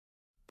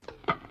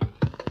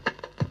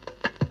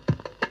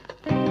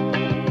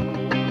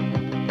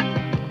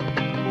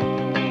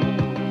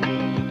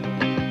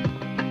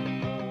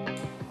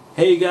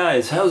Hey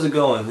guys, how's it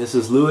going? This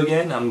is Lou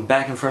again. I'm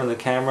back in front of the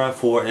camera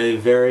for a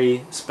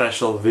very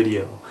special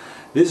video.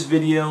 This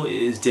video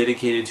is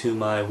dedicated to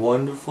my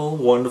wonderful,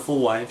 wonderful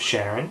wife,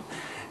 Sharon,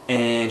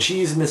 and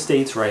she's in the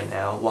States right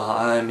now while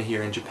I'm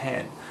here in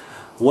Japan.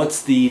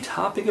 What's the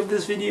topic of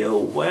this video?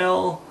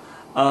 Well,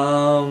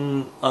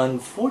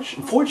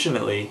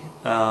 unfortunately,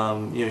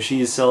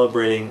 she is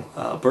celebrating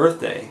a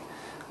birthday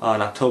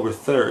on October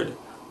 3rd.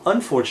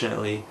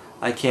 Unfortunately,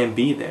 I can't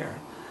be there.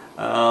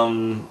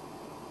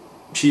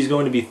 She's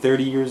going to be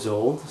 30 years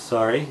old.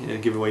 Sorry,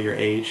 give away your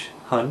age,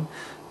 hun.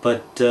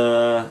 But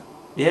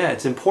yeah,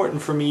 it's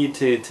important for me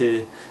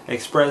to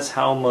express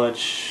how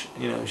much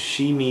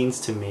she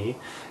means to me,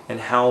 and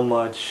how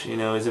much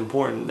is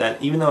important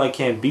that even though I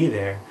can't be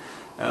there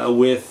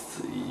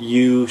with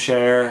you,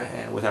 Cher,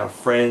 and with our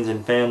friends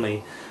and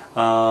family,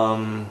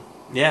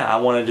 yeah, I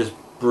want to just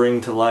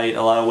bring to light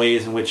a lot of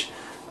ways in which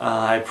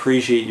I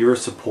appreciate your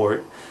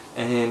support,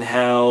 and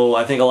how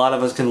I think a lot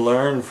of us can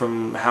learn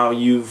from how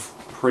you've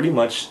pretty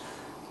much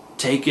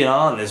taken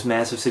on this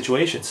massive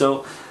situation.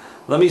 So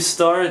let me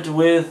start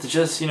with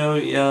just your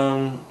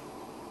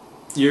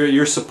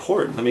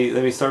support. Let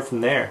me start from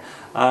there.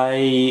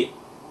 I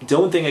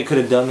don't think I could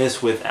have done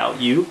this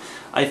without you.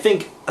 I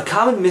think a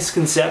common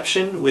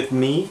misconception with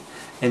me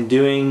and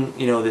doing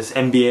this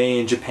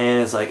MBA in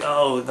Japan is like,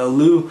 oh, the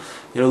Lou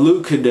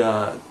could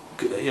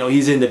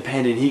he's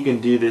independent, he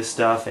can do this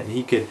stuff, and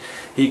he could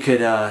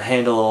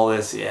handle all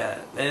this. Yeah,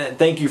 and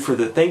thank you for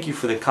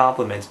the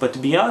compliments, but to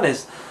be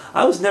honest,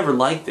 I was never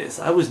like this.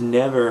 I was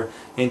never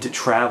into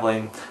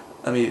traveling.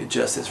 Let me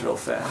adjust this real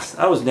fast.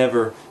 I was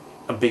never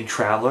a big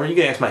traveler. You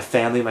can ask my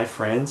family, my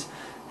friends.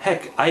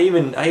 Heck, I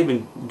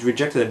even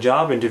rejected a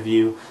job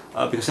interview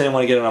because I didn't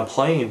want to get on a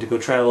plane to go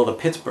travel to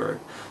Pittsburgh,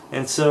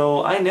 and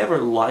so I never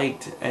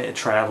liked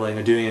traveling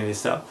or doing any of this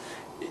stuff.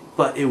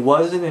 But it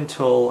wasn't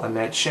until I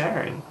met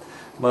Sharon,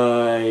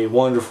 my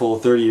wonderful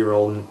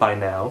 30-year-old by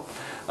now,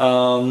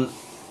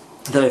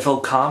 that I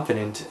felt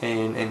confident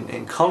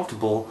and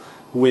comfortable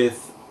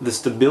with the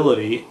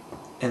stability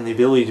and the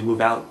ability to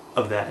move out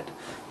of that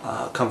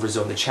comfort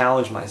zone, to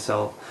challenge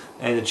myself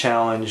and to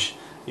challenge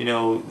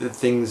the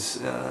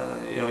things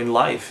in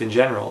life in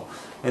general.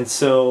 And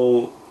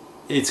so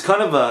it's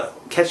kind of a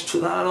catch.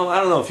 I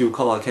don't know if you would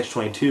call it a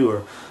catch-22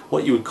 or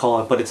what you would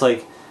call it, but it's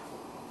like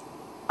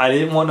I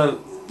didn't want to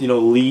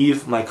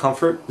leave my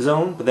comfort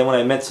zone, but then when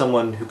I met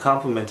someone who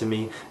complimented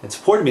me and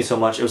supported me so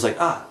much, it was like,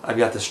 I've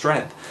got the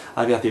strength,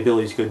 I've got the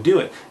ability to go do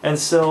it. And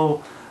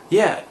so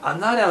yeah, I'm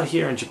not out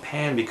here in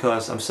Japan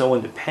because I'm so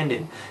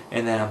independent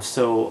and that I'm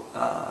so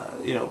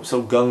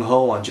so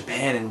gung-ho on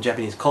Japan and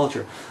Japanese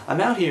culture.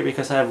 I'm out here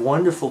because I have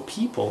wonderful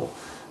people,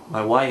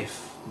 my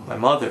wife, my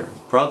mother,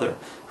 brother,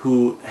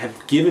 who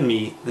have given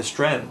me the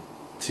strength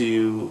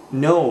to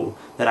know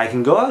that I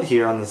can go out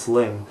here on this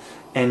limb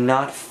and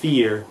not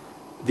fear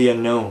the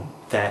unknown.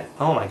 That,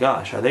 oh my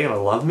gosh, are they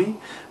gonna love me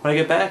when I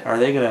get back? Are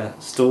they gonna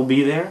still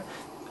be there?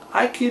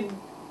 I could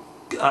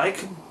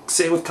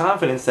say with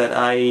confidence that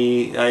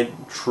I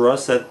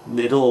trust that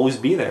it'll always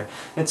be there.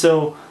 And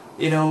so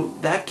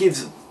that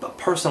gives a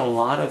person a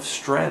lot of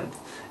strength,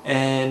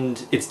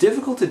 and it's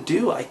difficult to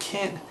do. I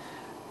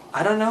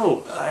don't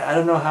know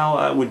how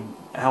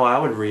I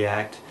would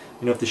react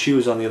if the shoe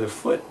was on the other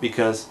foot,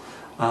 because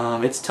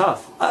it's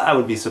tough. I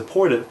would be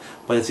supportive,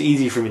 but it's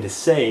easy for me to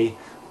say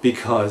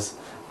because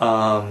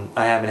I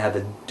haven't had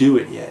to do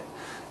it yet.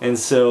 And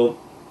so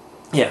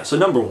yeah, so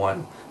number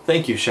one,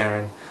 thank you,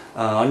 Sharon,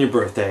 on your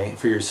birthday,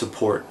 for your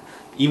support.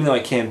 Even though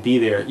I can't be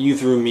there, you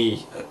threw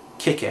me a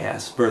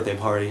kick-ass birthday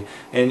party,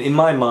 and in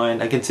my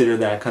mind I consider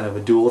that kind of a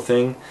dual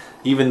thing,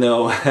 even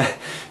though I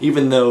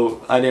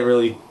didn't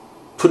really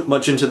put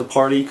much into the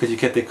party because you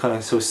kept it kind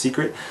of so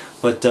secret.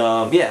 But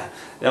yeah,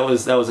 that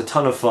was a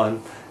ton of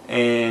fun,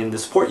 and the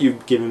support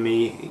you've given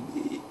me,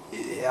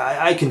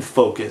 I can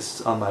focus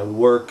on my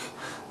work,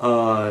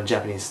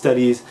 Japanese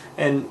studies,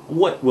 and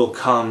what will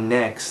come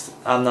next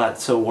I'm not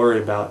so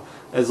worried about,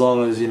 as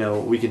long as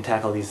we can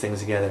tackle these things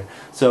together.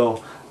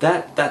 So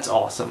that's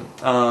awesome.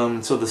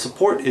 So the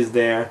support is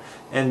there,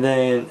 and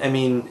then I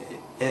mean,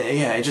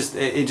 yeah, it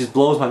just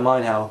blows my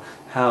mind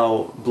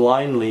how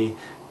blindly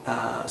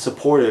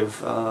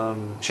supportive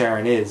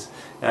Sharon is,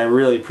 and I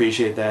really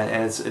appreciate that.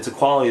 And it's a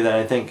quality that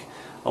I think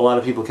a lot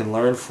of people can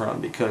learn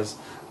from, because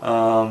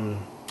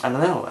I don't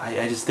know,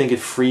 I just think it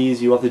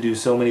frees you up to do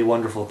so many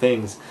wonderful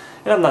things.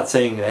 And I'm not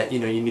saying that you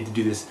need to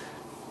do this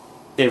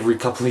every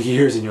couple of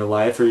years in your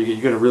life, or you're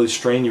going to really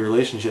strain your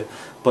relationship.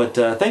 But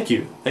thank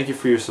you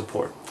for your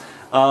support.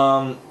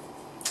 So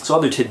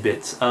other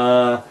tidbits,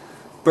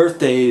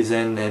 birthdays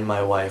and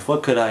my wife.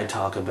 What could I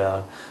talk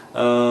about?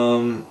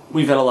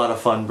 We've had a lot of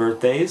fun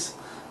birthdays.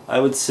 I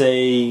would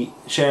say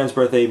Sharon's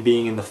birthday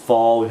being in the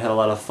fall, we've had a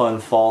lot of fun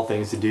fall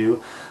things to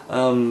do.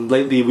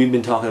 Lately we've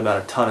been talking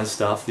about a ton of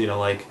stuff,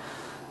 like,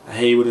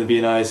 hey, wouldn't it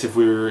be nice if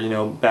we were,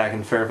 back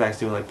in Fairfax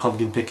doing like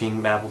pumpkin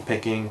picking, apple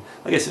picking.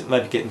 I guess it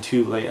might be getting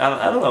too late.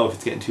 I don't know if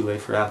it's getting too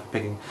late for apple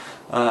picking.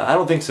 I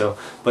don't think so.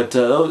 But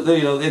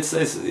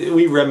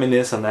we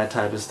reminisce on that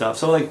type of stuff.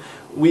 So like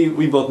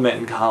we both met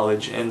in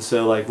college, and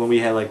so like when we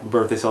had like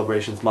birthday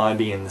celebrations, mine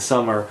being in the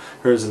summer,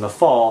 hers in the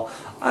fall,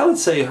 I would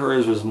say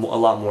hers was a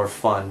lot more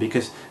fun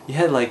because you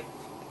had like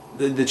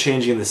the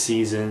changing of the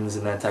seasons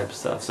and that type of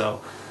stuff.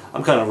 So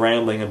I'm kind of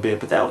rambling a bit,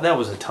 but that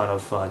was a ton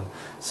of fun.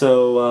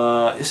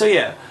 So so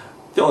yeah,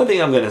 the only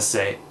thing I'm gonna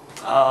say,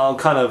 I'll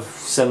kind of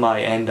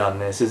semi-end on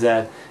this, is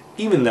that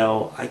even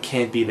though I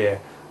can't be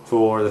there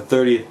for the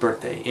 30th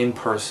birthday in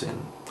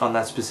person on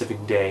that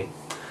specific day,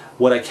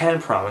 what I can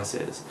promise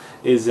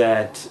is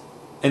that,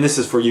 and this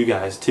is for you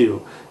guys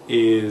too,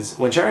 is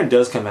when Sharon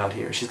does come out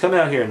here, she's coming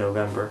out here in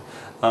November,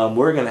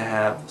 we're going to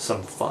have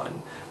some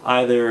fun.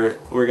 Either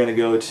we're going to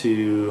go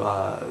to,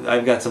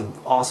 I've got some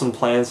awesome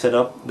plans set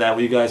up that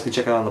you guys can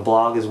check out on the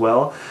blog as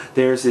well.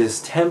 There's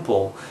this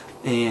temple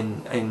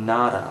in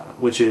Nara,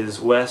 which is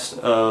west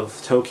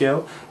of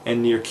Tokyo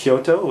and near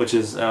Kyoto, which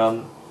is,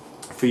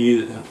 for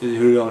you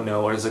who don't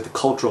know, is like the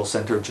cultural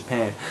center of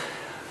Japan.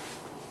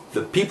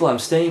 The people I'm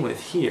staying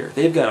with here,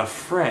 they've got a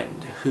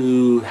friend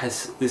who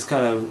has this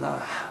kind of,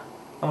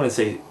 I want to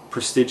say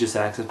prestigious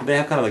access, but they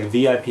have kind of like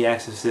VIP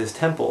access to this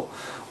temple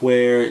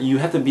where you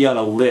have to be on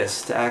a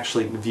list to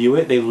actually view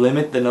it. They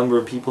limit the number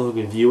of people who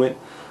can view it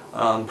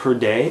per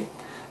day,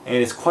 and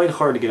it's quite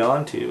hard to get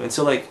onto. And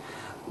so like,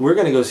 we're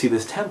going to go see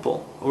this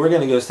temple. We're going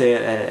to go stay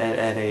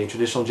at a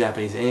traditional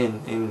Japanese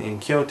inn in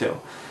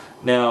Kyoto.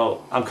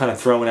 Now, I'm kind of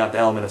throwing out the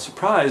element of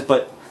surprise,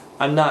 but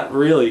I'm not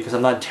really, because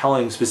I'm not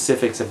telling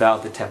specifics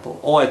about the temple.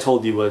 All I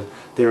told you was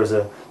there was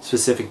a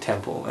specific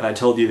temple, and I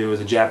told you there was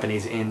a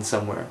Japanese inn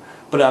somewhere.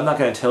 But I'm not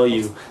going to tell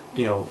you,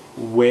 you know,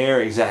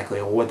 where exactly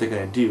or what they're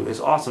going to do. There's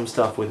awesome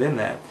stuff within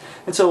that.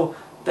 And so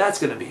that's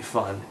going to be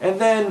fun.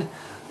 And then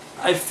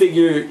I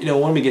figure, you know,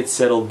 when we get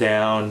settled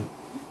down,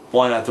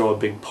 why not throw a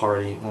big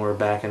party when we're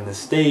back in the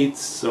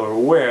States or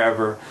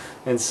wherever?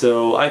 And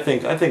so I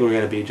think we're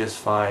going to be just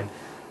fine.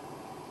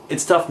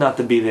 It's tough not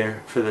to be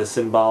there for the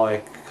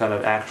symbolic kind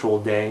of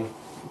actual day,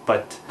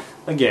 but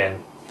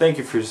again, thank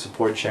you for your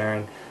support,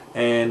 Sharon,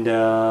 and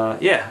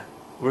yeah,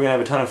 we're gonna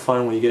have a ton of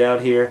fun when you get out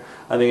here.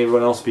 I think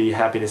everyone else will be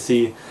happy to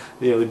see,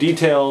 you know, the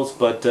details,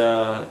 but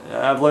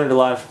I've learned a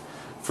lot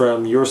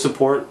from your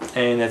support,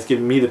 and that's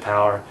given me the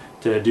power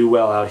to do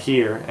well out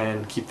here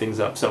and keep things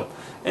up. So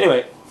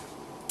anyway,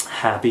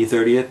 happy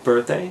 30th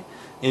birthday,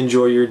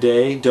 enjoy your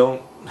day.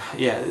 Don't,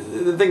 yeah,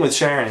 the thing with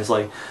Sharon is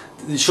like,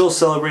 she'll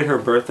celebrate her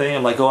birthday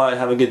and like go out and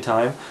have a good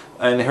time,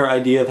 and her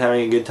idea of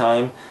having a good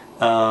time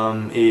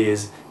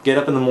is get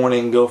up in the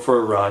morning, go for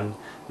a run,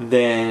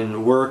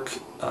 then work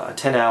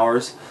 10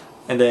 hours,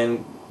 and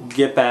then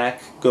get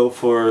back, go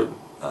for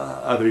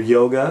either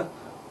yoga,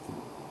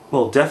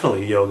 well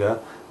definitely yoga,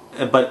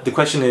 but the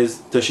question is,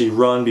 does she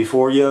run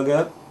before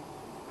yoga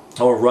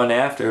or run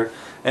after?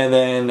 And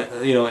then,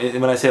 you know,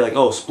 when I say like,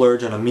 oh,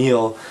 splurge on a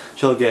meal,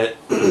 she'll get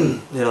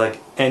you know, like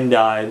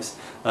endives,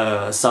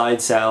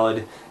 side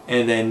salad,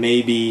 and then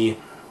maybe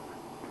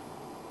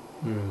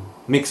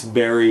mixed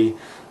berry,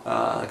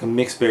 like a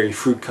mixed berry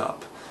fruit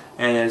cup.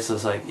 And it's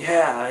just like,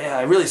 yeah,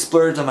 I really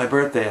splurged on my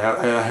birthday.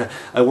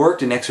 I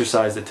worked and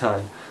exercised a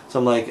ton. So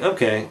I'm like,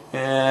 okay,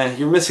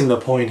 you're missing the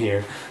point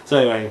here. So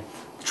anyway,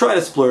 try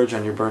to splurge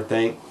on your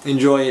birthday,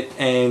 enjoy it,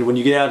 and when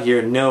you get out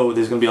here, know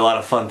there's going to be a lot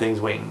of fun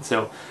things waiting.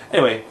 So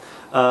anyway,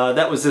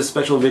 that was this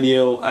special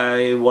video.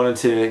 I wanted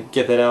to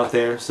get that out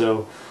there.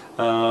 So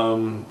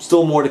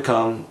still more to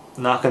come.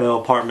 Knocking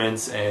on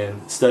apartments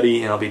and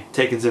study, and I'll be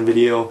taking some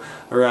video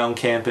around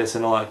campus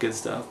and all that good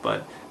stuff.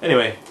 But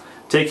anyway,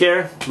 take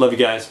care. Love you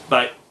guys.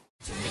 Bye.